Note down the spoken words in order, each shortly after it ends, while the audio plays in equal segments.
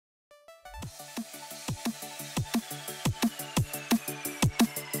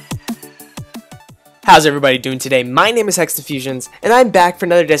How's everybody doing today? My name is HexDiffusions, and I'm back for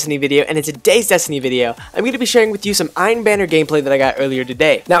another Destiny video, and in today's Destiny video, I'm going to be sharing with you some Iron Banner gameplay that I got earlier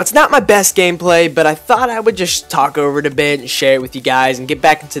today. Now, it's not my best gameplay, but I thought I would just talk over it a bit and share it with you guys and get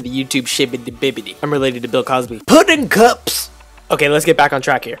back into the YouTube shibbity-bibbity. I'm related to Bill Cosby. Pudding cups! Okay, let's get back on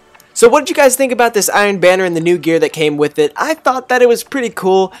track here. So what did you guys think about this Iron Banner and the new gear that came with it? I thought that it was pretty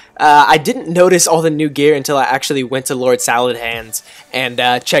cool. I didn't notice all the new gear until I actually went to Lord Salad Hands and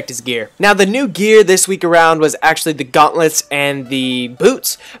checked his gear. Now the new gear this week around was actually the gauntlets and the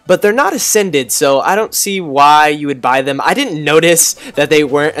boots, but they're not ascended, so I don't see why you would buy them. I didn't notice that they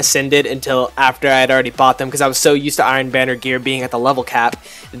weren't ascended until after I had already bought them because I was so used to Iron Banner gear being at the level cap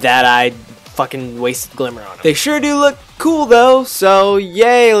that I fucking wasted Glimmer on them. They sure do look cool though, so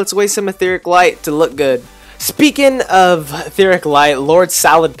yay, let's waste some Etheric Light to look good. Speaking of Etheric Light, Lord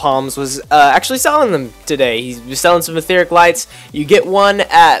Salad Palms was actually selling them today. He was selling some Etheric Lights. You get one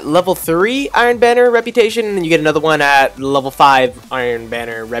at level 3 Iron Banner Reputation, and then you get another one at level 5 Iron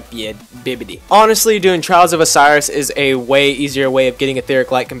Banner Reputability. Honestly, doing Trials of Osiris is a way easier way of getting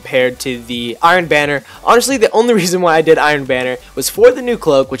Etheric Light compared to the Iron Banner. Honestly, the only reason why I did Iron Banner was for the new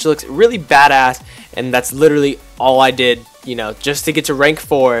cloak, which looks really badass, and that's literally all I did, you know, just to get to rank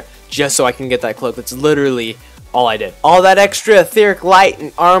 4. Just so I can get that cloak. That's literally all I did. All that extra Etheric Light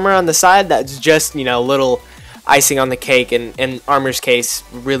and armor on the side, that's just, you know, little icing on the cake. And in Armor's case,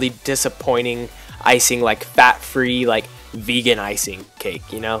 really disappointing icing, like fat-free, like vegan icing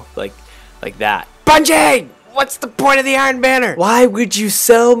cake, you know? Like that. Bungie! What's the point of the Iron Banner? Why would you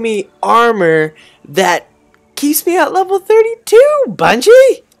sell me armor that keeps me at level 32,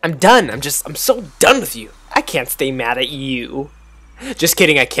 Bungie? I'm done. I'm so done with you. I can't stay mad at you. Just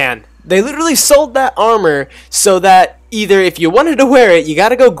kidding, I can. They literally sold that armor so that either if you wanted to wear it, you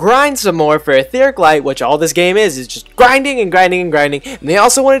gotta go grind some more for Etheric Light, which all this game is just grinding and grinding and grinding. And they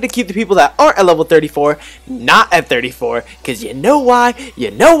also wanted to keep the people that aren't at level 34 not at 34, because you know why?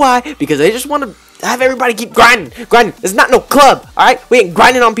 You know why? Because they just want to have everybody keep grinding. It's not no club, alright? We ain't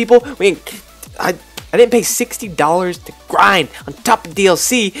grinding on people. I didn't pay $60 to grind on top of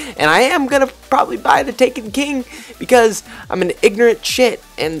DLC, and I am gonna probably buy the Taken King because I'm an ignorant shit,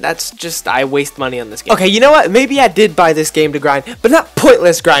 and that's just, I waste money on this game. Okay, you know what? Maybe I did buy this game to grind, but not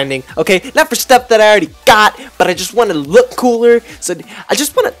pointless grinding, okay? Not for stuff that I already got, but I just want to look cooler, so I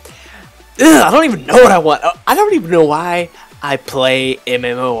just want to, I don't even know what I want. I don't even know why I play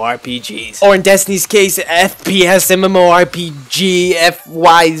MMORPGs. Or in Destiny's case, FPS MMORPG,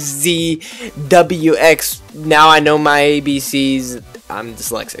 FYZWX. Now I know my ABCs. I'm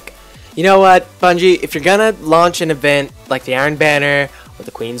dyslexic. You know what, Bungie? If you're gonna launch an event like the Iron Banner or the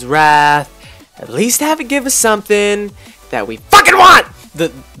Queen's Wrath, at least have it give us something that we fucking want!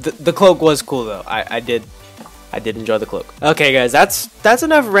 The cloak was cool though. I did enjoy the cloak. Okay guys, that's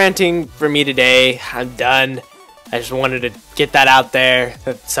enough ranting for me today. I'm done. I just wanted to get that out there.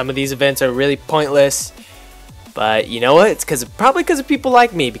 Some of these events are really pointless. But you know what? It's probably because of people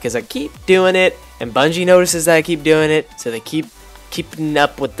like me. Because I keep doing it. And Bungie notices that I keep doing it. So they keep keeping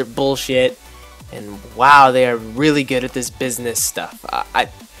up with their bullshit. And wow, they are really good at this business stuff. I'm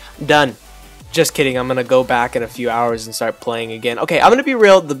done. Just kidding, I'm going to go back in a few hours and start playing again. Okay, I'm going to be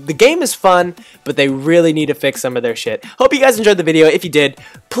real, the game is fun, but they really need to fix some of their shit. Hope you guys enjoyed the video. If you did,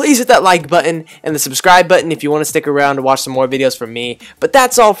 please hit that like button and the subscribe button if you want to stick around to watch some more videos from me. But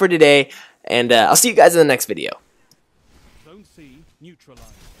that's all for today, and I'll see you guys in the next video. Zone C neutralized.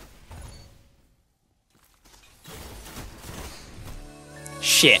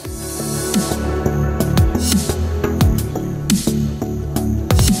 Shit.